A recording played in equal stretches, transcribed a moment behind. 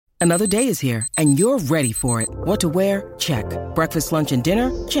Another day is here, and you're ready for it. What to wear? Check. Breakfast, lunch, and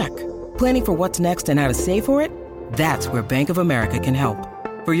dinner? Check. Planning for what's next and how to save for it? That's where Bank of America can help.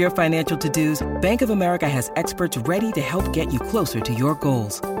 For your financial to-dos, Bank of America has experts ready to help get you closer to your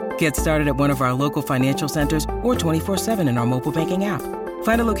goals. Get started at one of our local financial centers or 24/7 in our mobile banking app.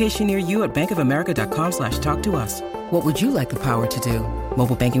 Find a location near you at bankofamerica.com/talktous. What would you like the power to do?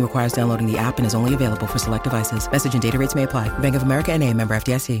 Mobile banking requires downloading the app and is only available for select devices. Message and data rates may apply. Bank of America N.A., member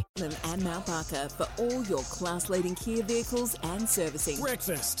FDIC. And Mount Barker for all your class-leading Kia vehicles and servicing.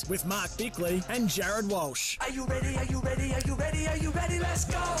 Breakfast with Mark Bickley and Jared Walsh. Are you ready? Are you ready? Are you ready? Are you ready? Let's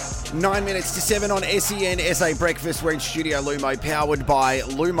go! 9 minutes to 7 on SEN SA Breakfast. We're in Studio Lumo, powered by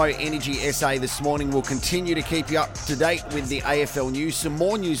Lumo Energy SA. This morning we'll continue to keep you up to date with the AFL news. Some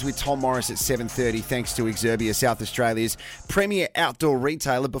more news with Tom Morris at 7:30, thanks to Exerbia, South Australia's premier outdoor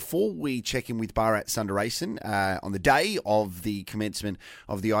retailer. Before we check in with Bharat Sundaresan on the day of the commencement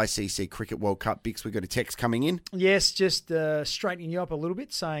of the ICC Cricket World Cup, Bicks, we've got a text coming in. Yes, just straightening you up a little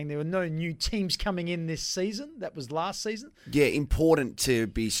bit, saying there were no new teams coming in this season. That was last season. Yeah, important to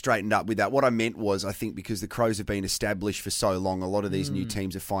be straightened up with that. What I meant was, I think because the Crows have been established for so long, a lot of these new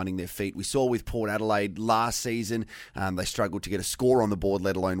teams are finding their feet. We saw with Port Adelaide last season, they struggled to get a score on the board,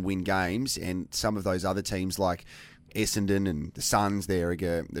 let alone win games. And some of those other teams like Essendon and the Suns,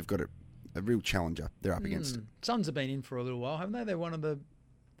 they've got a real challenger they're up against. Suns have been in for a little while, haven't they? They're one of the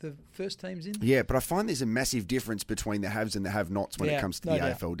first teams in. Yeah, but I find there's a massive difference between the haves and the have-nots when it comes to the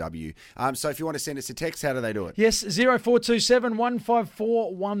AFLW. So if you want to send us a text, how do they do it? Yes, 0427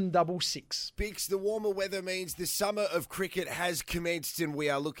 154 166. Bix, the warmer weather means the summer of cricket has commenced, and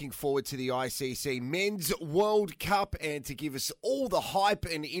we are looking forward to the ICC Men's World Cup. And to give us all the hype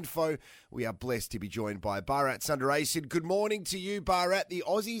and info, we are blessed to be joined by Bharat Sundaresan. Good morning to you, Bharat. The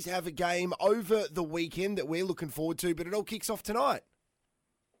Aussies have a game over the weekend that we're looking forward to, but it all kicks off tonight.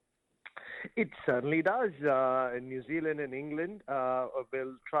 It certainly does. New Zealand and England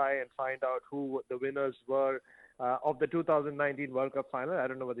will try and find out who the winners were of the 2019 World Cup final. I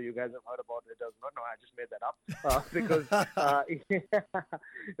don't know whether you guys have heard about it or not. No, I just made that up because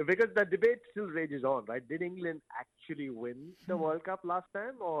the debate still rages on, right? Did England actually win the World Cup last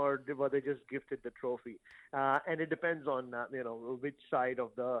time, or were they just gifted the trophy? And it depends on which side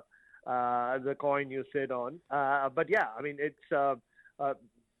of the coin you sit on. But yeah, I mean it's.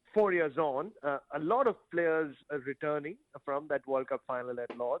 4 years on, a lot of players are returning from that World Cup final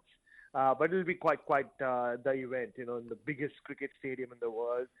at Lord's, but it'll be quite the event, in the biggest cricket stadium in the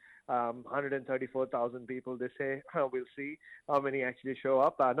world, 134,000 people, they say. We'll see how many actually show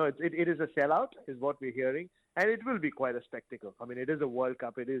up. No, it is a sellout, is what we're hearing, and it will be quite a spectacle. I mean, it is a World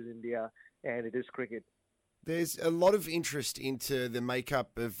Cup, it is India, and it is cricket. There's a lot of interest into the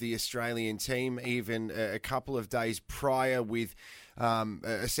makeup of the Australian team, even a couple of days prior, with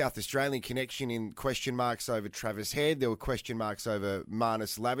a South Australian connection in question marks over Travis Head. There were question marks over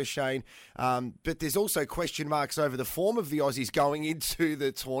Marnus Labuschagne. But there's also question marks over the form of the Aussies going into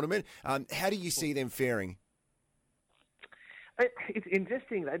the tournament. How do you see them faring? It's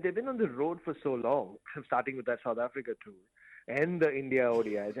interesting, right? They've been on the road for so long, starting with that South Africa tour and the India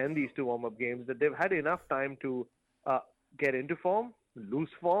ODIs and these two warm-up games, that they've had enough time to get into form, lose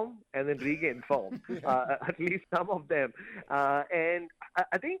form, and then regain form, at least some of them. And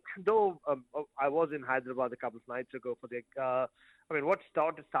I think, though, I was in Hyderabad a couple of nights ago for what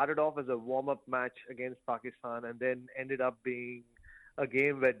started off as a warm-up match against Pakistan and then ended up being a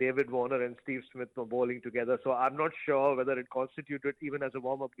game where David Warner and Steve Smith were bowling together. So I'm not sure whether it constituted even as a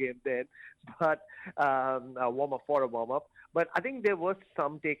warm-up game then, but a warm-up for a warm-up. But I think there were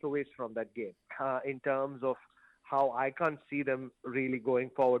some takeaways from that game in terms of how I can't see them really going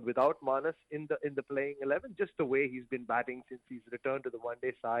forward without Marnus in the playing 11, just the way he's been batting since he's returned to the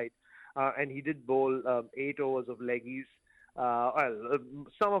one-day side. And he did bowl 8 overs of leggies.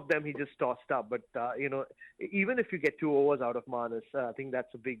 Some of them he just tossed up, but even if you get 2 overs out of Marnus, I think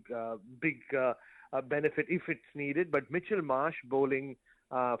that's a big benefit if it's needed. But Mitchell Marsh bowling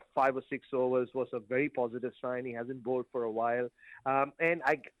 5 or 6 overs was a very positive sign. He hasn't bowled for a while, and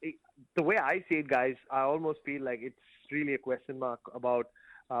the way I see it, guys, I almost feel like it's really a question mark about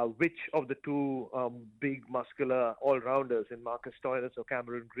which of the two big muscular all-rounders in Marcus Stoinis or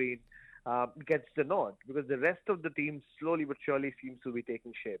Cameron Green gets the nod, because the rest of the team slowly but surely seems to be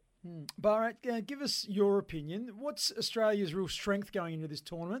taking shape. Bharat, give us your opinion. What's Australia's real strength going into this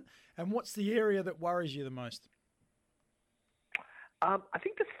tournament, and what's the area that worries you the most? I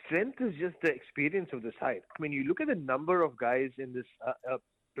think the strength is just the experience of the side. I mean, you look at the number of guys in this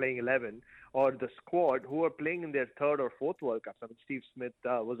playing 11 or the squad who are playing in their third or fourth World Cups. I mean, Steve Smith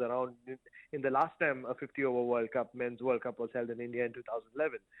was around in the last time a 50-over World Cup, men's World Cup was held in India in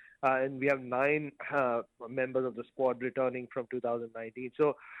 2011. And we have 9 members of the squad returning from 2019.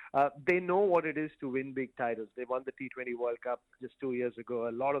 So they know what it is to win big titles. They won the T20 World Cup just 2 years ago.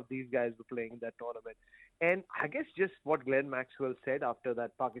 A lot of these guys were playing in that tournament. And I guess just what Glenn Maxwell said after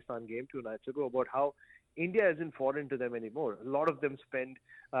that Pakistan game 2 nights ago about how India isn't foreign to them anymore. A lot of them spend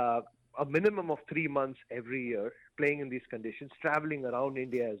a minimum of 3 months every year playing in these conditions, traveling around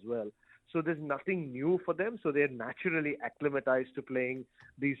India as well. So there's nothing new for them. So they're naturally acclimatized to playing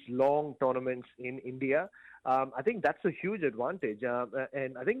these long tournaments in India. I think that's a huge advantage.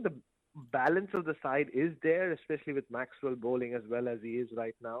 And I think the balance of the side is there, especially with Maxwell bowling as well as he is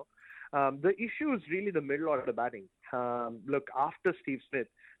right now. The issue is really the middle order batting. Look, after Steve Smith,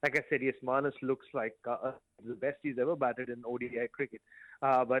 like I said, yes, Manas looks like the best he's ever batted in ODI cricket.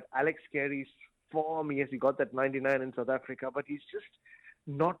 But Alex Carey's form, yes, he got that 99 in South Africa, but he's just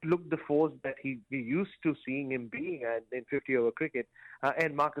not looked the force that we used to seeing him being in 50-over cricket.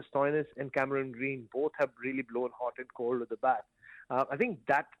 And Marcus Stoinis and Cameron Green both have really blown hot and cold with the bat. I think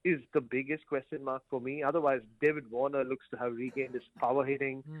that is the biggest question mark for me. Otherwise, David Warner looks to have regained his power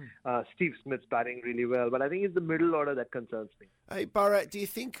hitting. Steve Smith's batting really well. But I think it's the middle order that concerns me. Hey, Bharat, do you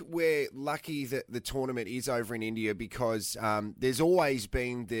think we're lucky that the tournament is over in India because there's always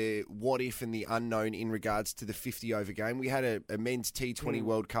been the what if and the unknown in regards to the 50-over game? We had a men's T20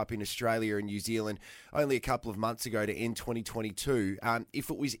 World Cup in Australia and New Zealand only a couple of months ago to end 2022. If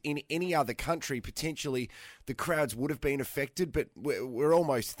it was in any other country, potentially the crowds would have been affected, but we're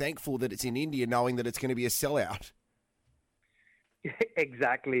almost thankful that it's in India knowing that it's going to be a sellout.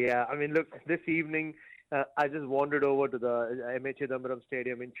 Exactly, yeah. I mean, look, this evening, I just wandered over to the M.A. Chidambaram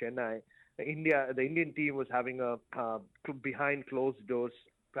Stadium in Chennai. The Indian team was having a behind closed doors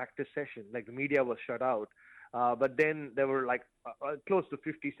practice session. Like the media was shut out. But then there were like close to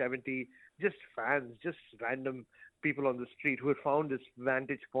 50, 70 just fans, just random people on the street who had found this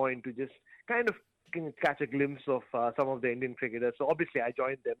vantage point to just kind of catch a glimpse of some of the Indian cricketers. So obviously I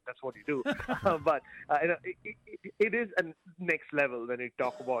joined them. That's what you do. But it is a next level when you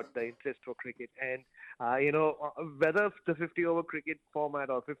talk about the interest for cricket. And, whether the 50-over cricket format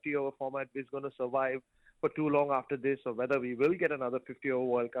or 50-over format is going to survive for too long after this, or whether we will get another 50-over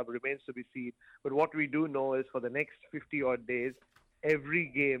World Cup remains to be seen. But what we do know is for the next 50-odd days,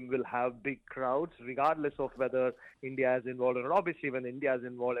 every game will have big crowds, regardless of whether India is involved or not. Obviously, when India is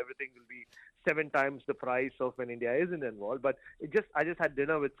involved, everything will be 7 times the price of when India isn't involved. But I just had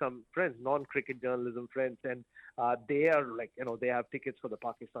dinner with some friends, non-cricket journalism friends, and they are like, they have tickets for the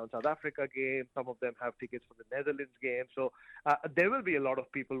Pakistan-South Africa game. Some of them have tickets for the Netherlands game. So there will be a lot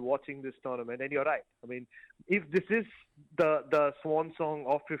of people watching this tournament. And you're right. I mean, if this is the swan song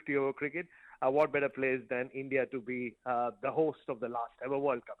of 50-over cricket, what better place than India to be the host of the last ever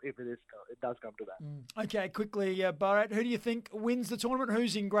World Cup, if it does come to that. Okay, quickly, Bharat, who do you think wins the tournament?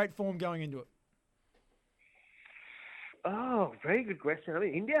 Who's in great form going into it? Oh, very good question. I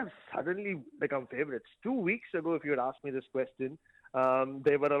mean, India have suddenly become favourites. 2 weeks ago, if you had asked me this question,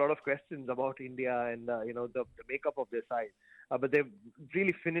 there were a lot of questions about India and, the makeup of their side. But they've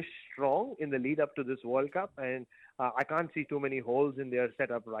really finished strong in the lead up to this World Cup. And I can't see too many holes in their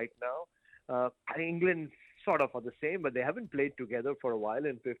setup right now. England sort of are the same, but they haven't played together for a while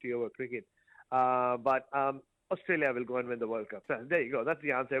in 50-over cricket. But Australia will go and win the World Cup. There you go. That's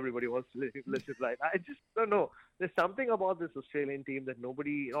the answer everybody wants to listen to. I just don't know. There's something about this Australian team that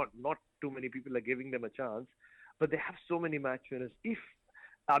not too many people are giving them a chance. But they have so many match winners. You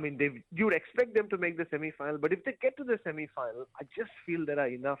would expect them to make the semi-final, but if they get to the semi-final, I just feel there are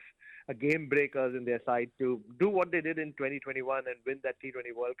enough game breakers in their side to do what they did in 2021 and win that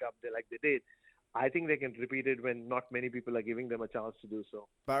T20 World Cup like they did. I think they can repeat it when not many people are giving them a chance to do so.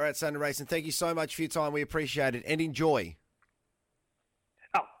 Bharat Sundaresan, thank you so much for your time. We appreciate it and enjoy.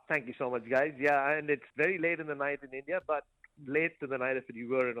 Oh, thank you so much, guys. Yeah, and it's very late in the night in India, but late to the night if you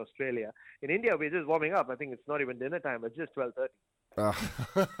were in Australia. In India, we're just warming up. I think it's not even dinner time. It's just 12:30.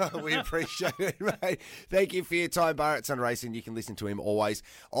 We appreciate it, mate. Thank you for your time, Bharat Sundaresan. You can listen to him always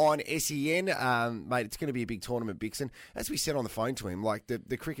on SEN. Mate, it's going to be a big tournament, Bicks. And as we said on the phone to him, like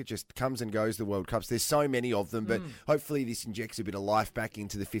the cricket just comes and goes, the World Cups. There's so many of them, but hopefully this injects a bit of life back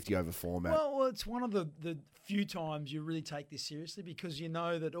into the 50-over format. Well, it's one of the few times you really take this seriously because you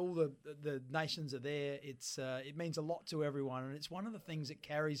know that all the nations are there. It means a lot to everyone, and it's one of the things that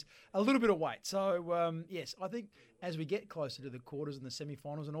carries a little bit of weight. So, yes, I think as we get closer to the quarters and the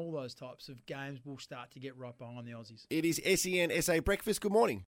semi-finals and all those types of games, we'll start to get right behind the Aussies. It is SEN SA Breakfast. Good morning.